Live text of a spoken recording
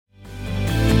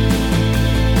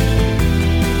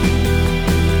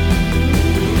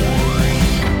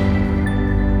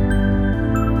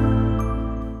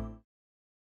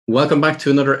Welcome back to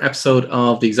another episode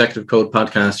of the Executive Code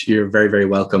Podcast. You're very, very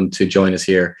welcome to join us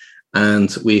here.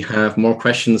 And we have more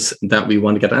questions that we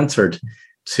want to get answered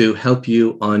to help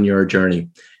you on your journey.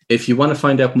 If you want to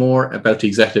find out more about the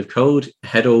Executive Code,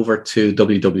 head over to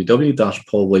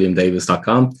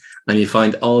www.paulwilliamdavis.com and you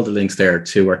find all the links there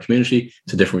to our community,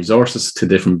 to different resources, to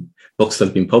different books that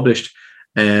have been published.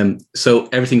 So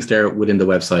everything's there within the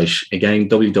website. Again,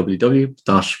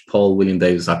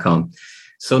 www.paulwilliamdavis.com.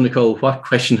 So, Nicole, what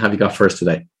question have you got for us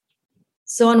today?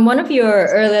 So on one of your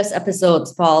earliest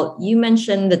episodes, Paul, you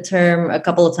mentioned the term a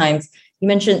couple of times. You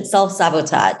mentioned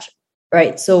self-sabotage,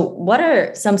 right? So what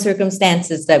are some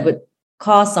circumstances that would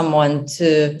cause someone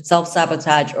to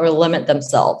self-sabotage or limit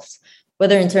themselves,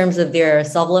 whether in terms of their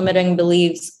self-limiting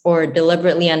beliefs or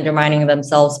deliberately undermining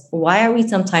themselves? Why are we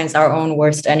sometimes our own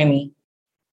worst enemy?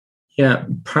 Yeah,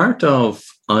 part of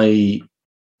I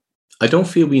don't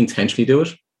feel we intentionally do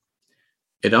it.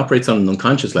 It operates on an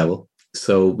unconscious level.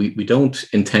 So we don't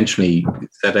intentionally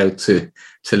set out to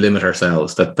limit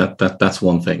ourselves. That's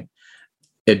one thing.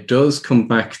 It does come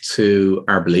back to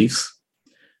our beliefs,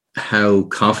 how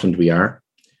confident we are,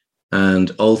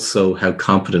 and also how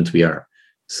competent we are.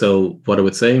 So what I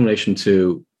would say in relation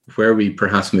to where we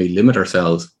perhaps may limit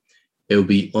ourselves, it will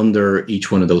be under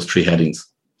each one of those three headings.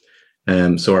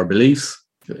 So our beliefs,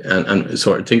 and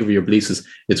sort of think of your beliefs as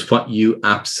it's what you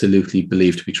absolutely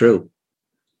believe to be true.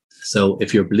 So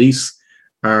if your beliefs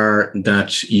are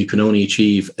that you can only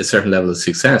achieve a certain level of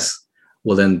success,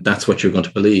 well, then that's what you're going to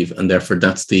believe. And therefore,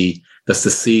 that's the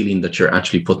ceiling that you're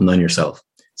actually putting on yourself.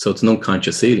 So it's an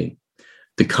unconscious ceiling.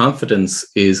 The confidence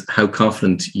is how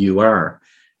confident you are.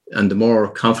 And the more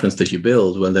confidence that you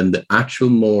build, well, then the actual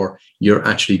more you're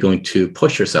actually going to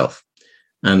push yourself.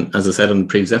 And as I said on the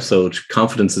previous episode,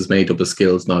 confidence is made up of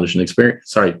skills, knowledge, and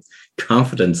experience.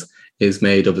 Confidence is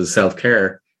made up of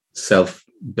self-care,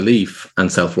 self-belief,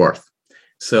 and self-worth.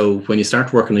 So when you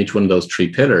start working on each one of those three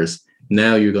pillars,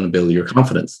 now you're going to build your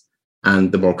confidence.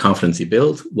 And the more confidence you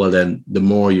build, well, then the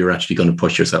more you're actually going to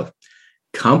push yourself.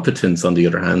 Competence, on the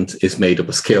other hand, is made up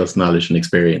of skills, knowledge, and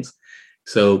experience.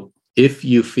 So if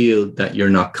you feel that you're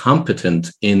not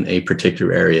competent in a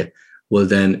particular area, well,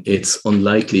 then it's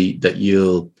unlikely that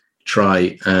you'll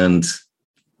try and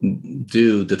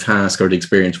do the task or the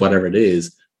experience, whatever it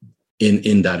is,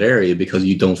 in that area because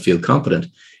you don't feel competent.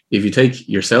 If you take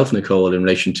yourself, Nicole, in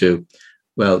relation to,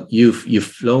 well, you've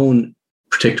flown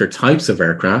particular types of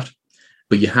aircraft,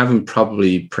 but you haven't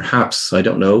perhaps, I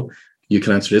don't know, you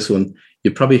can answer this one, you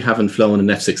probably haven't flown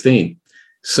an F-16.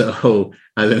 So,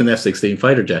 as in an F-16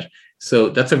 fighter jet. So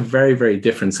that's a very, very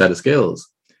different set of skills.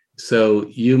 So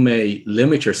you may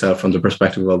limit yourself from the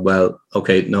perspective of, well,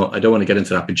 okay, no, I don't want to get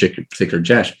into that particular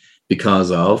jet because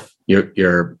of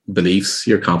your beliefs,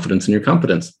 your confidence, and your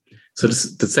competence. So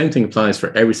the same thing applies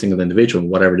for every single individual,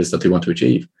 whatever it is that they want to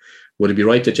achieve. Would it be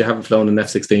right that you haven't flown an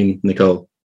F-16, Nicole?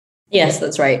 Yes,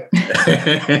 that's right.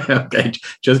 Okay,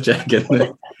 just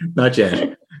checking. Not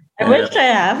yet. I wish I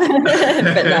have,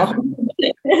 but no.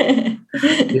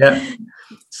 Yeah.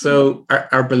 So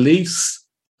our beliefs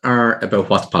are about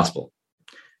what's possible.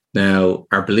 Now,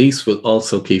 our beliefs will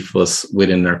also keep us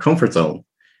within our comfort zone.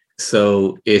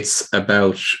 So it's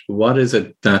about what is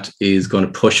it that is going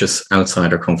to push us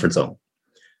outside our comfort zone.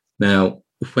 Now,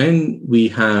 when we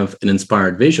have an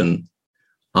inspired vision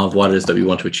of what it is that we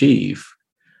want to achieve,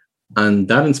 and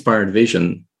that inspired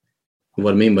vision,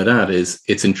 what I mean by that is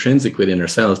it's intrinsic within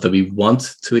ourselves that we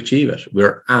want to achieve it.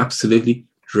 We're absolutely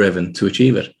driven to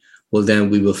achieve it. Well,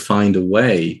 then we will find a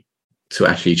way to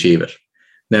actually achieve it.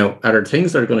 Now, are there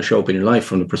things that are going to show up in your life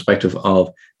from the perspective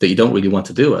of that you don't really want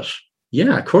to do it?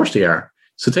 Yeah, of course they are.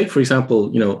 So take, for example,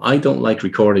 I don't like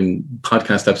recording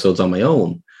podcast episodes on my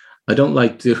own. I don't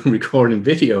like recording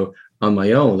video on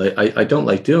my own. I don't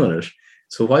like doing it.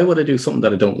 So why would I do something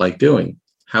that I don't like doing?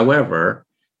 However,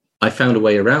 I found a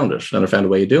way around it and I found a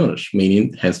way of doing it,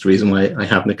 meaning hence the reason why I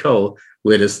have Nicole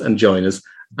with us and join us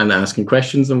and asking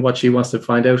questions and what she wants to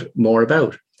find out more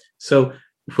about. So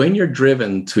when you're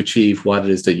driven to achieve what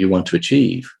it is that you want to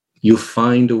achieve, you'll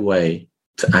find a way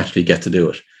to actually get to do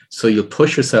it. So you'll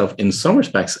push yourself in some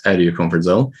respects out of your comfort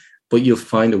zone, but you'll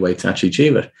find a way to actually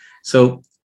achieve it. So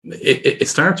it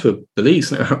starts with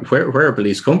beliefs. Now, where our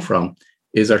beliefs come from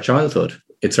is our childhood.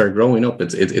 It's our growing up.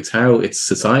 It's how it's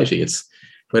society. It's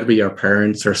whether it be our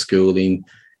parents, our schooling,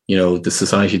 the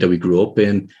society that we grew up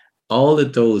in. All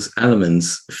of those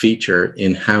elements feature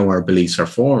in how our beliefs are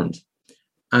formed.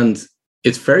 And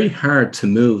it's very hard to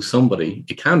move somebody.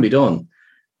 It can be done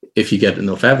if you get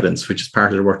enough evidence, which is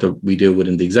part of the work that we do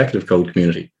within the Executive Code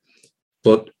community.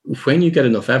 But when you get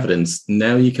enough evidence,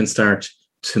 now you can start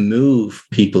to move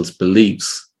people's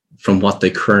beliefs from what they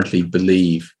currently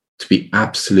believe to be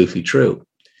absolutely true.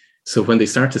 So when they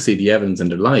start to see the evidence in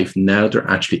their life, now they're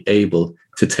actually able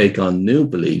to take on new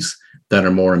beliefs that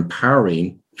are more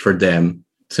empowering for them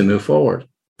to move forward.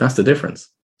 That's the difference.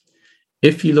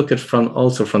 If you look at from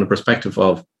the perspective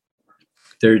of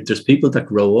there's people that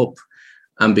grow up,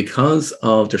 and because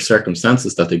of their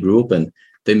circumstances that they grew up in,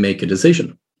 they make a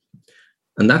decision.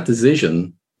 And that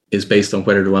decision is based on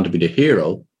whether they want to be the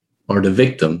hero or the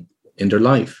victim in their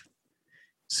life.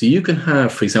 So you can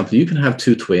have, for example,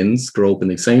 two twins grow up in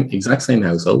the exact same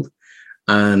household,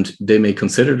 and they may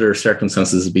consider their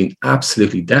circumstances as being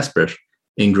absolutely desperate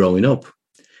in growing up.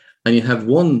 And you have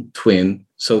one twin,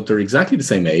 so they're exactly the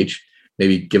same age,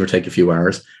 maybe give or take a few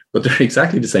hours, but they're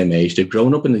exactly the same age. They've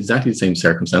grown up in exactly the same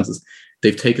circumstances.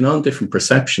 They've taken on different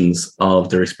perceptions of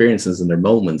their experiences and their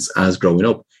moments as growing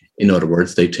up. In other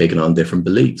words, they've taken on different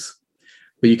beliefs.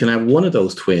 But you can have one of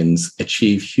those twins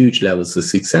achieve huge levels of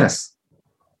success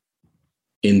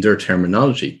in their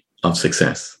terminology of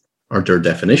success or their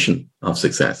definition of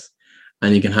success.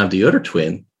 And you can have the other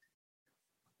twin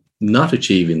not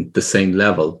achieving the same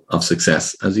level of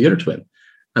success as the other twin.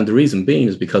 And the reason being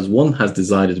is because one has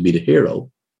decided to be the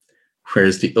hero,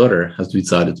 whereas the other has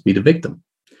decided to be the victim.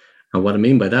 And what I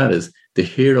mean by that is the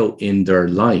hero in their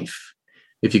life.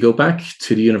 If you go back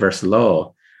to the universal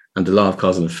law and the law of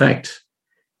cause and effect,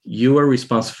 you are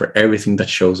responsible for everything that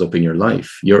shows up in your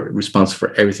life. You're responsible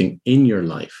for everything in your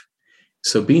life.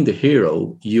 So being the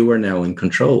hero, you are now in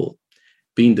control.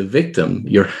 Being the victim,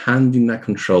 you're handing that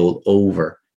control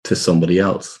over to somebody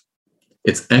else.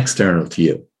 It's external to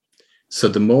you. So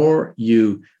the more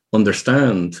you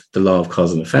understand the law of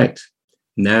cause and effect,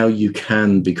 now you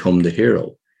can become the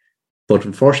hero. But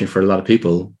unfortunately, for a lot of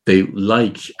people, they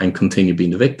like and continue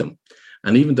being the victim.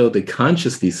 And even though they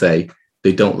consciously say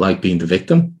they don't like being the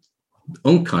victim,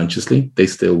 unconsciously, they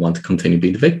still want to continue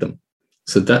being the victim.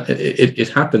 So that it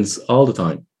happens all the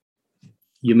time.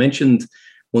 You mentioned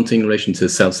one thing in relation to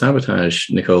self-sabotage,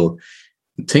 Nicole.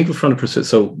 Think from the perspective.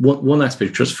 So one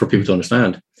aspect, just for people to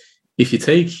understand, if you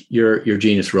take your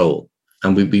genius role,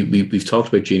 and we've talked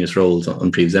about genius roles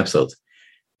on previous episodes,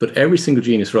 but every single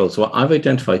genius role, so I've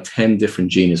identified 10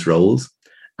 different genius roles,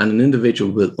 and an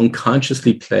individual will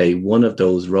unconsciously play one of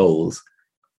those roles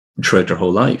throughout their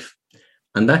whole life.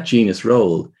 And that genius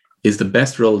role is the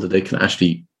best role that they can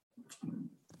actually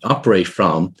operate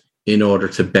from in order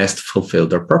to best fulfill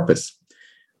their purpose.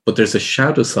 But there's a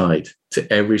shadow side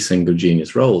to every single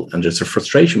genius role, and there's a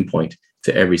frustration point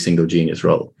to every single genius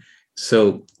role.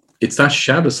 So it's that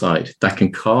shadow side that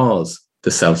can cause the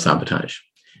self-sabotage.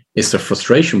 It's the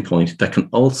frustration point that can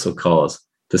also cause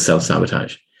the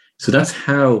self-sabotage. So that's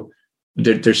how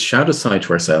there's shadow side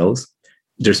to ourselves.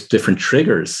 There's different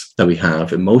triggers that we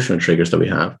have, emotional triggers that we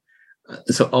have.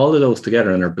 So all of those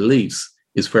together and our beliefs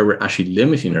is where we're actually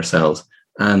limiting ourselves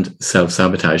and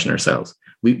self-sabotaging ourselves.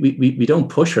 We don't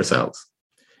push ourselves.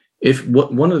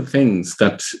 One of the things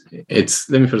that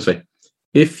let me put it this way,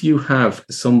 if you have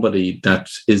somebody that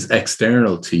is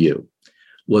external to you,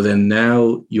 well, then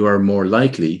now you are more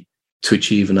likely to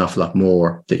achieve an awful lot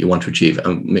more that you want to achieve.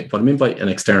 And what I mean by an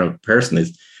external person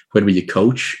is whether you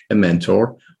coach, a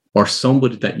mentor, or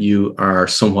somebody that you are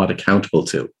somewhat accountable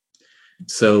to.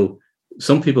 So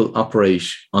some people operate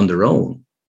on their own,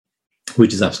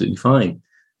 which is absolutely fine.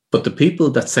 But the people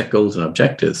that set goals and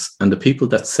objectives, and the people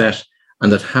that set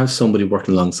and that have somebody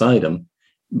working alongside them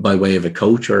by way of a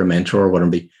coach or a mentor or whatever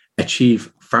it be,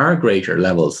 achieve far greater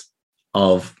levels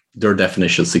of their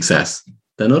definition of success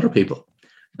than other people.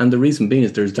 And the reason being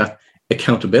is there's that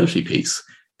accountability piece.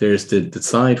 There's the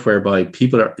side whereby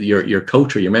people are your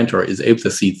coach or your mentor is able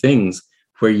to see things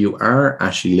where you are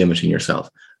actually limiting yourself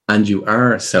and you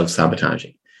are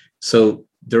self-sabotaging. So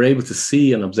they're able to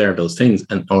see and observe those things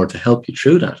in order to help you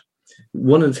through that.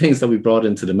 One of the things that we brought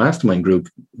into the mastermind group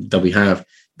that we have,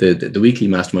 the weekly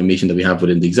mastermind meeting that we have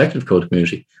within the executive coach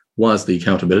community, was the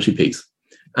accountability piece.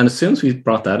 And as soon as we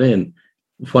brought that in,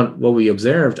 what we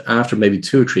observed after maybe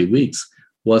 2 or 3 weeks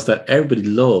was that everybody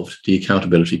loved the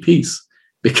accountability piece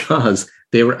because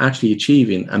they were actually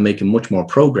achieving and making much more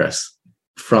progress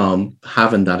from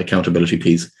having that accountability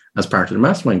piece as part of the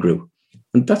mastermind group.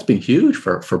 And that's been huge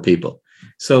for people.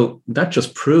 So that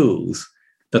just proves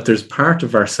that there's part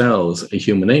of ourselves, a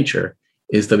human nature,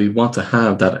 is that we want to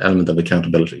have that element of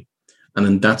accountability. And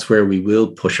then that's where we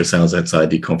will push ourselves outside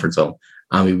the comfort zone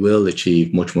and we will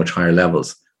achieve much, much higher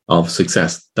levels of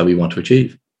success that we want to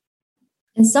achieve.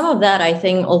 And some of that, I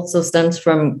think, also stems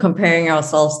from comparing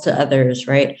ourselves to others,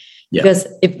 right? Yeah. Because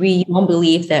if we don't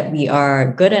believe that we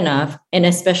are good enough, and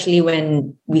especially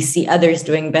when we see others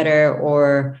doing better,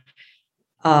 or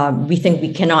we think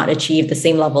we cannot achieve the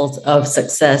same levels of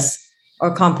success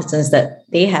or competence that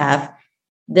they have,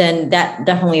 then that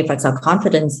definitely affects our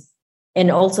confidence. And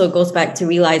also it goes back to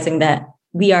realizing that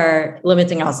we are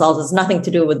limiting ourselves. It's nothing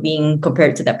to do with being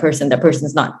compared to that person. That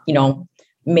person's not,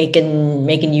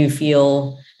 making you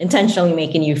feel intentionally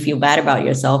making you feel bad about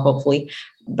yourself, hopefully,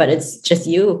 but it's just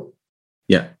you.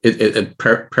 Yeah,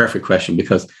 perfect question,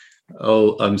 because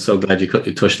I'm so glad you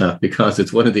touched that, because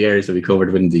it's one of the areas that we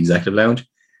covered within the executive lounge.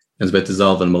 It's about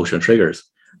dissolving emotional triggers.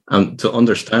 And to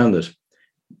understand it,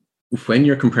 when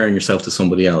you're comparing yourself to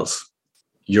somebody else,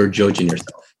 you're judging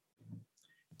yourself.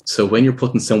 So when you're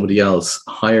putting somebody else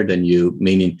higher than you,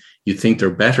 meaning you think they're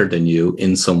better than you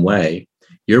in some way,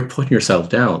 you're putting yourself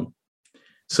down.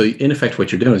 So in effect,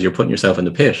 what you're doing is you're putting yourself in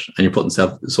the pit and you're putting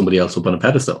somebody else up on a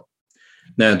pedestal.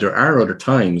 Now, there are other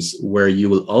times where you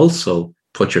will also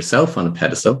put yourself on a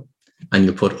pedestal and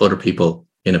you'll put other people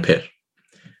in a pit.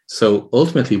 So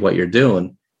ultimately what you're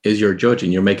doing is you're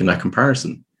judging, you're making that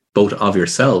comparison, both of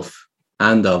yourself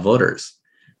and of others.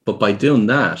 But by doing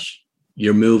that,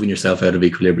 you're moving yourself out of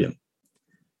equilibrium.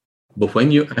 But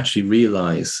when you actually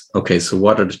realize, okay, so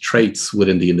what are the traits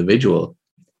within the individual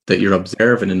that you're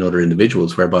observing in other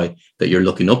individuals, whereby that you're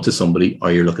looking up to somebody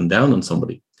or you're looking down on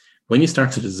somebody, when you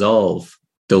start to dissolve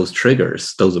those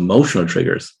triggers, those emotional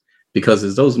triggers, because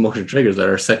it's those emotional triggers that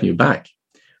are setting you back.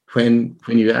 When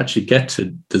you actually get to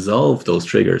dissolve those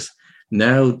triggers,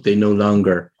 now they no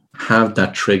longer have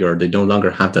that trigger, they no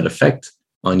longer have that effect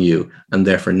on you, and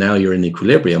therefore now you're in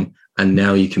equilibrium, and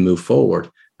now you can move forward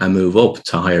and move up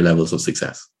to higher levels of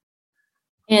success.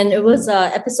 And it was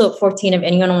episode 14, if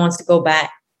anyone wants to go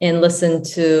back and listen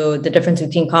to the difference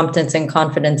between competence and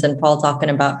confidence, and Paul talking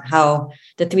about how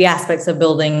the three aspects of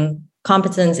building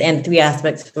competence and three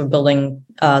aspects for building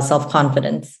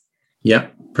self-confidence. Yeah,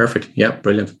 perfect. Yeah,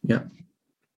 brilliant. Yeah.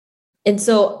 And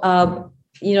so,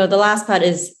 the last part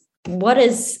is what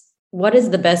is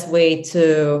the best way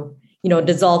to,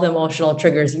 dissolve emotional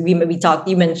triggers?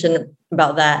 You mentioned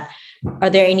about that. Are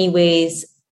there any ways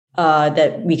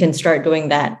that we can start doing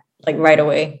that, like right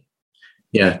away?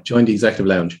 Yeah, join the executive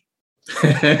lounge.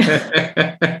 That's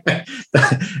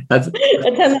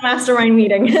attend the mastermind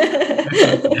meeting.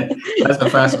 That's the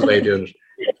fastest way of doing it.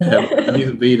 The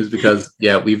reason being is because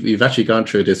we've actually gone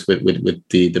through this with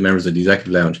the members of the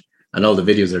executive lounge, and all the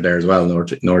videos are there as well in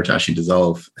order to actually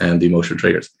dissolve the emotional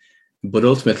triggers. But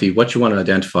ultimately, what you want to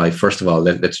identify, first of all,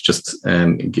 let's just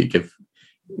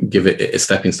give it a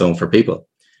stepping stone for people.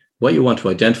 What you want to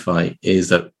identify is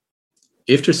that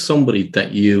if there's somebody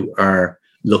that you are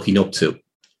looking up to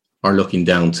or looking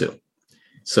down to,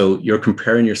 so you're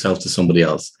comparing yourself to somebody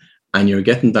else and you're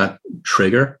getting that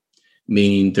trigger,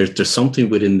 meaning there's something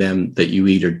within them that you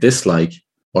either dislike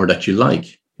or that you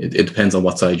like. It depends on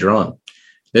what side you're on.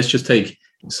 Let's just take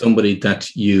somebody that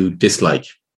you dislike.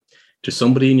 There's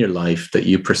somebody in your life that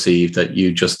you perceive that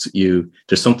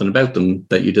there's something about them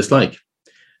that you dislike.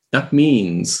 That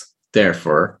means,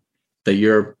 therefore, that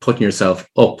you're putting yourself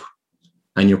up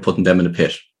and you're putting them in a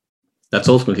pit. That's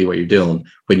ultimately what you're doing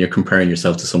when you're comparing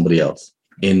yourself to somebody else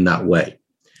in that way.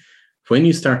 When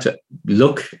you start to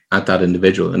look at that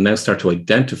individual and now start to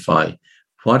identify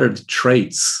what are the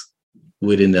traits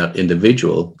within that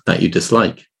individual that you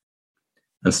dislike,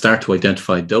 and start to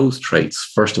identify those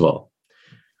traits, first of all.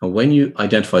 And when you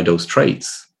identify those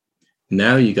traits,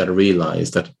 now you got to realize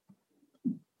that,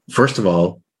 first of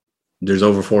all, there's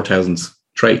over 4,000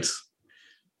 traits.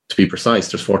 To be precise,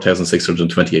 there's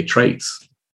 4,628 traits.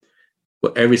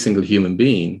 But every single human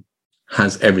being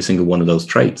has every single one of those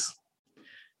traits.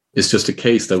 It's just a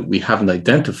case that we haven't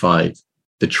identified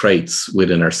the traits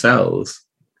within ourselves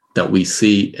that we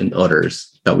see in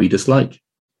others that we dislike.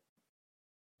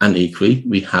 And equally,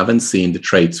 we haven't seen the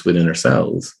traits within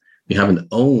ourselves. We haven't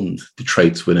owned the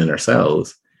traits within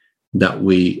ourselves that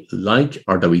we like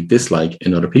or that we dislike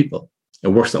in other people. It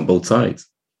works on both sides.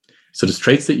 So there's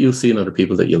traits that you'll see in other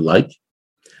people that you like,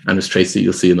 and there's traits that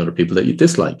you'll see in other people that you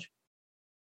dislike.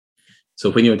 So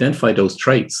when you identify those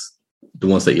traits, the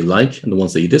ones that you like and the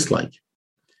ones that you dislike,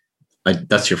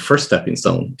 that's your first stepping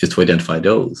stone, is to identify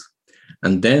those.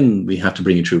 And then we have to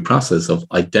bring you through a process of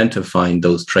identifying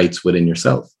those traits within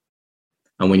yourself.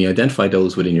 And when you identify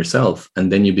those within yourself,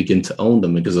 and then you begin to own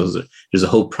them, because there's a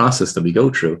whole process that we go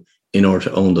through in order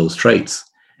to own those traits.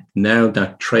 Now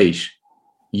that trait,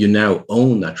 you now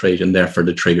own that trait, and therefore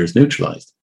the trigger is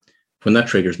neutralized. When that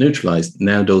trigger is neutralized,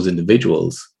 now those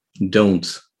individuals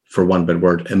don't, for one better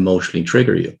word, emotionally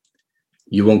trigger you.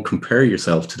 You won't compare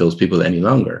yourself to those people any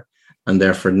longer. And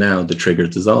therefore now the trigger is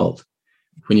dissolved.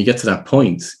 When you get to that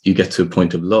point, you get to a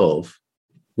point of love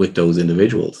with those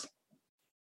individuals.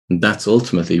 And that's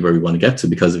ultimately where we want to get to,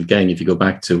 because again, if you go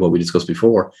back to what we discussed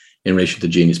before in relation to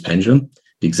the genius pendulum,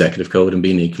 the executive code, and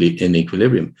being in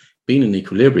equilibrium. Being in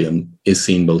equilibrium is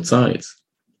seeing both sides.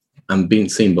 And being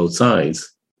seen both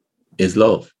sides is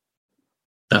love.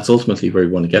 That's ultimately where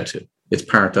we want to get to. It's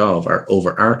part of our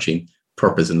overarching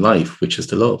purpose in life, which is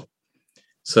to love.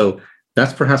 So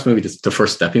that's perhaps maybe the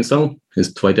first stepping stone,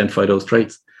 is to identify those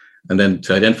traits. And then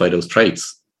to identify those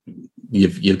traits,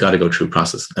 you've got to go through a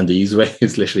process. And the easy way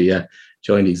is literally,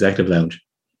 join the executive lounge.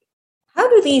 How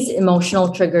do these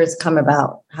emotional triggers come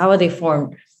about? How are they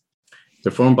formed?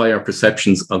 They're formed by our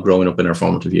perceptions of growing up in our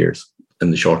formative years,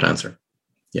 in the short answer.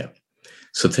 Yeah.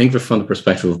 So think of it from the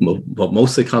perspective of what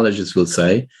most psychologists will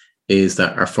say is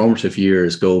that our formative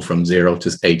years go from 0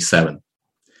 to age 7.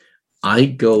 I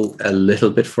go a little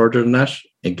bit further than that.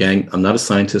 Again, I'm not a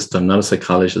scientist. I'm not a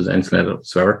psychologist, anything like that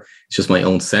whatsoever. It's just my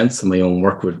own sense and my own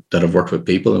work that I've worked with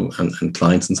people and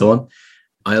clients and so on.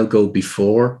 I'll go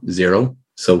before 0.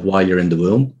 So while you're in the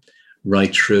womb,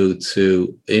 right through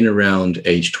to in around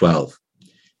age 12.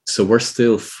 So we're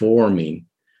still forming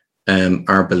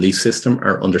our belief system,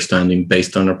 our understanding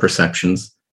based on our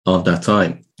perceptions of that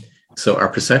time. So our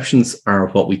perceptions are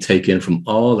what we take in from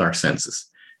all our senses.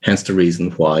 Hence the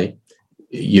reason why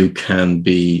you can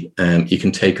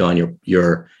take on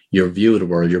your view of the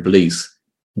world, your beliefs,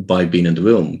 by being in the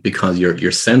womb, because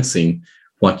you're sensing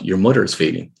what your mother is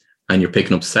feeling, and you're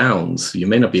picking up sounds. You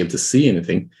may not be able to see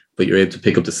anything, but you're able to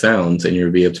pick up the sounds, and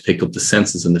you'll be able to pick up the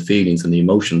senses and the feelings and the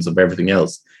emotions of everything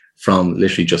else from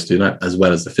literally just doing that, as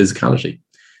well as the physicality.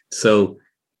 So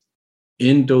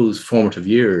in those formative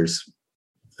years,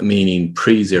 meaning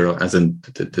pre-0, as in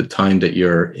the time that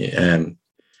you're in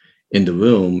the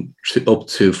womb, up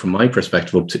to, from my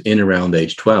perspective, up to in around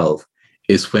age 12,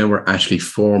 is when we're actually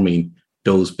forming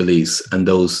those beliefs, and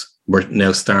we're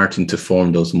now starting to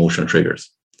form those emotional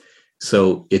triggers.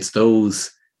 So it's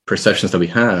those perceptions that we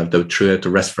have that throughout the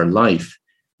rest of our life,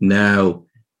 now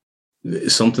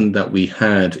something that we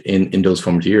had in those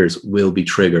formative years will be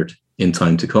triggered in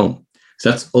time to come. So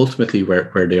that's ultimately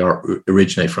where they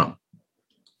originate from.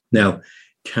 Now,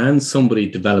 can somebody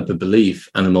develop a belief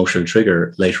and emotional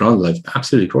trigger later on in life?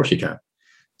 Absolutely, of course you can.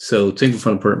 So think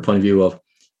from a point of view of,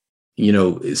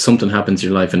 something happens in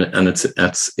your life and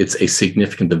it's a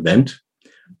significant event,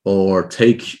 or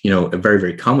take, a very,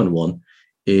 very common one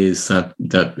is that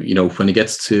when it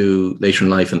gets to later in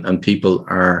life and people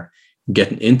are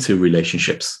getting into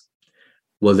relationships,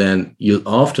 well, then you'll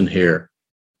often hear,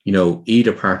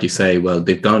 either party say, well,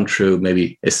 they've gone through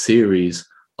maybe a series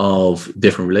of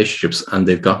different relationships and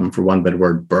they've gotten, for one better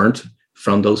word, burnt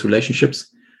from those relationships.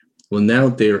 Well, now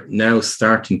they're now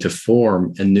starting to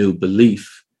form a new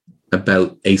belief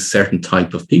about a certain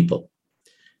type of people.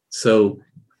 So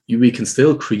we can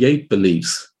still create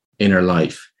beliefs in our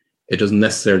life. It doesn't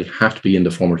necessarily have to be in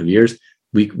the formative years.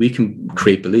 We can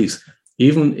create beliefs.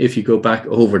 Even if you go back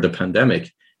over the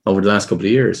pandemic, over the last couple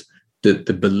of years, the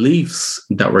beliefs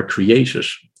that were created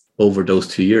over those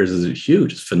 2 years is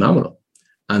huge. It's phenomenal.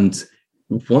 And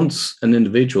once an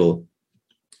individual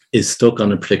is stuck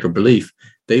on a particular belief,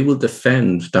 they will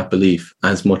defend that belief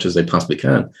as much as they possibly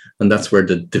can. And that's where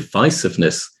the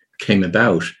divisiveness came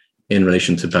about in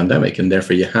relation to pandemic. And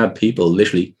therefore you have people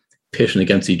literally pitting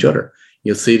against each other.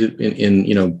 You'll see it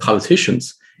in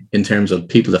politicians, in terms of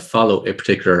people that follow a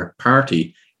particular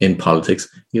party in politics.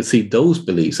 You'll see those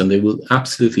beliefs and they will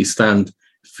absolutely stand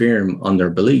firm on their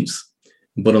beliefs.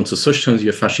 But until such times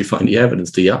you actually find the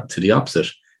evidence to the opposite,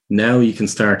 now you can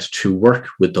start to work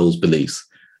with those beliefs.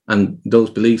 And those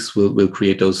beliefs will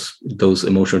create those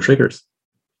emotional triggers.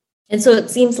 And so it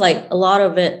seems like a lot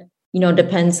of it,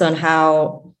 depends on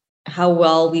how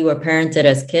well we were parented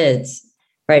as kids,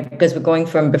 right? Because we're going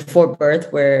from before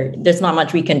birth, where there's not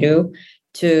much we can do,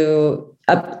 to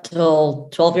up till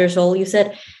 12 years old, you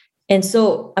said. And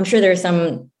so I'm sure there are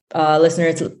some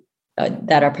listeners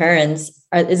that are parents.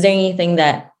 Is there anything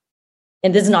that,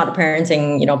 and this is not a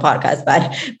parenting, podcast,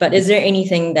 but is there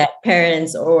anything that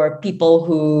parents or people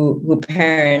who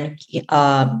parent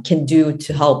can do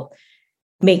to help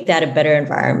make that a better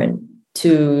environment,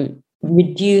 to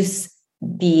reduce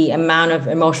the amount of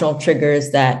emotional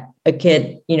triggers that a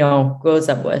kid, grows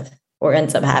up with or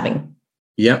ends up having?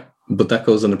 Yeah, but that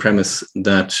goes on the premise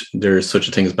that there's such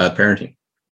a thing as bad parenting.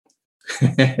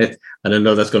 And I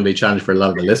know that's going to be a challenge for a lot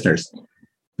of the listeners.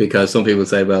 Because some people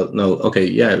say, well, no, okay,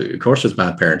 yeah, of course there's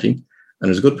bad parenting and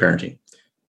there's good parenting.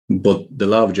 But the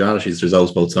law of duality is there's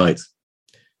always both sides.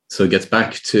 So it gets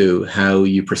back to how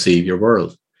you perceive your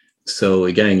world. So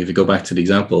again, if you go back to the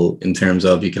example in terms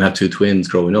of you can have two twins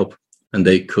growing up and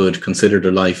they could consider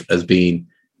their life as being,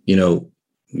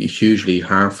 hugely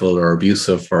harmful or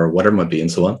abusive or whatever it might be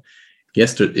and so on.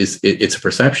 yes, it's a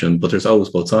perception, but there's always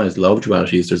both sides. Law of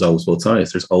duality is there's always both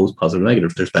sides. There's always positive and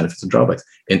negative. There's benefits and drawbacks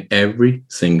in every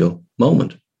single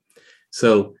moment.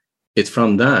 So it's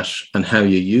from that and how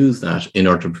you use that in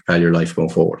order to propel your life going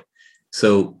forward.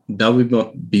 So that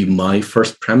would be my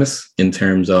first premise in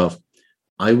terms of,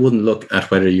 I wouldn't look at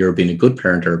whether you're being a good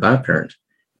parent or a bad parent.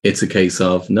 It's a case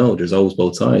of, no, there's always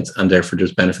both sides, and therefore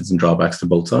there's benefits and drawbacks to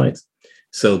both sides.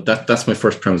 So that's my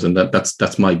first premise, and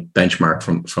that's my benchmark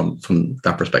from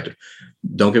that perspective.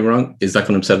 Don't get me wrong, is that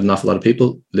going to upset an awful lot of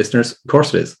people, listeners? Of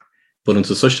course it is. But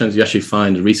until such times you actually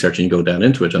find the research and you go down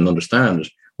into it and understand it,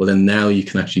 well, then now you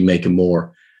can actually make a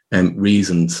more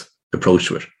reasoned approach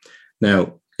to it.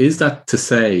 Now, is that to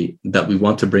say that we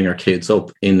want to bring our kids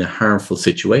up in harmful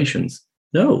situations?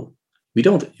 No, we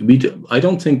don't. I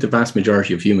don't think the vast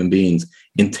majority of human beings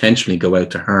intentionally go out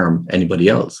to harm anybody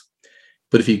else.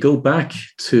 But if you go back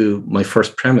to my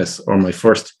first premise or my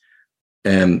first,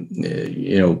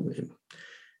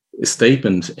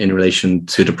 statement in relation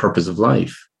to the purpose of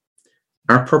life,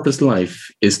 our purpose of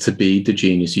life is to be the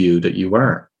genius you that you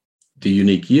are, the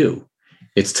unique you.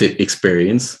 It's to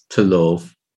experience, to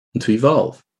love, and to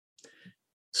evolve.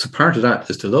 So part of that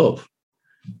is to love.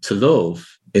 To love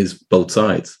is both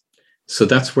sides. So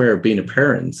that's where being a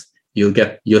parent, you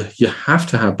have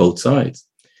to have both sides.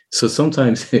 So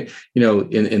sometimes,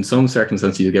 in some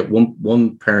circumstances, you get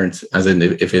one parent, as in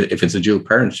if it's a dual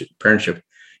parentship,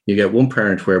 you get one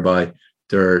parent whereby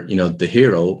they're, the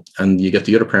hero, and you get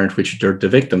the other parent, which they're the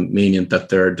victim, meaning that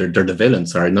they're the villain.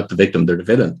 Sorry, not the victim, they're the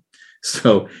villain.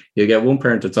 So you get one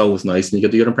parent that's always nice, and you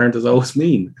get the other parent that's always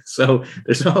mean. So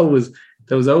there's always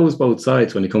both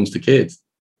sides when it comes to kids.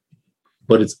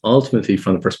 But it's ultimately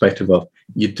from the perspective of,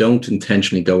 you don't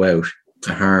intentionally go out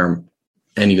to harm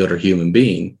any other human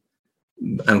being.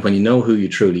 And when you know who you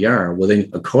truly are, well, then,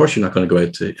 of course, you're not going to go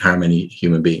out to harm any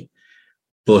human being.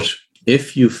 But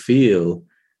if you feel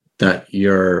that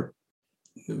you're,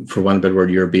 for one better word,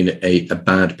 you're being a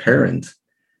bad parent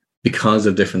because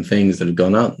of different things that have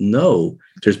gone on, no,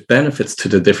 there's benefits to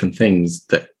the different things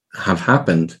that have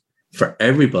happened for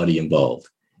everybody involved.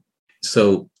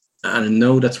 So, and I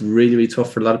know that's really, really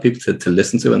tough for a lot of people to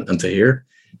listen to and to hear,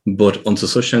 but until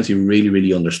such times you really,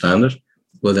 really understand it,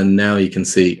 well, then now you can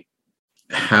see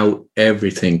how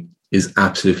everything is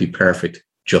absolutely perfect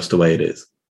just the way it is.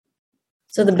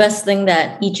 So the best thing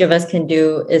that each of us can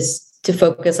do is to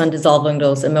focus on dissolving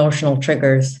those emotional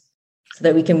triggers so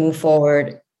that we can move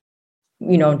forward.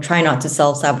 Try not to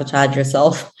self-sabotage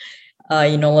yourself,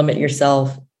 limit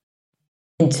yourself,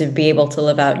 and to be able to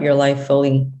live out your life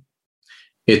fully.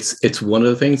 It's one of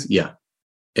the things. Yeah,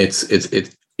 it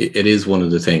is one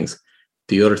of the things.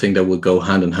 The other thing that would go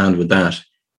hand in hand with that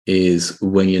is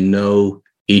when you know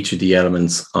each of the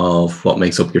elements of what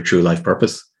makes up your true life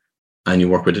purpose, and you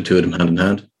work with the two of them hand in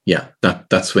hand. Yeah,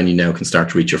 that's when you now can start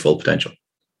to reach your full potential.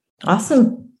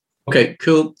 Awesome. Okay,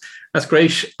 cool. That's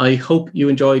great. I hope you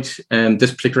enjoyed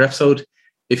this particular episode.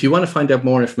 If you want to find out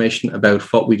more information about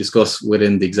what we discuss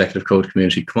within the Executive Code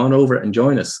community, come on over and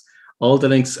join us. All the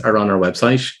links are on our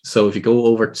website. So if you go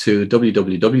over to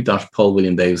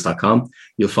www.paulwilliamdavis.com,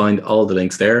 you'll find all the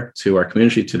links there to our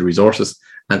community, to the resources,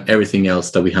 and everything else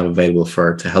that we have available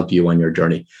to help you on your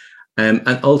journey. And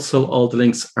also all the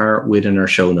links are within our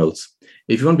show notes.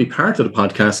 If you want to be part of the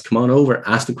podcast, come on over,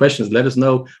 ask the questions, let us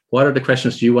know what are the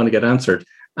questions you want to get answered.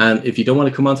 And if you don't want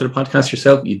to come onto the podcast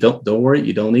yourself, don't worry,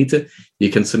 you don't need to. You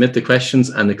can submit the questions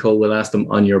and Nicole will ask them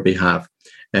on your behalf.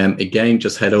 Again,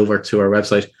 just head over to our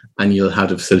website and you'll have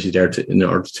the facility there in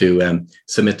order to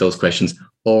submit those questions,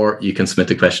 or you can submit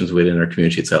the questions within our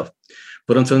community itself.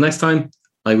 But until next time,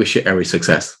 I wish you every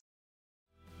success.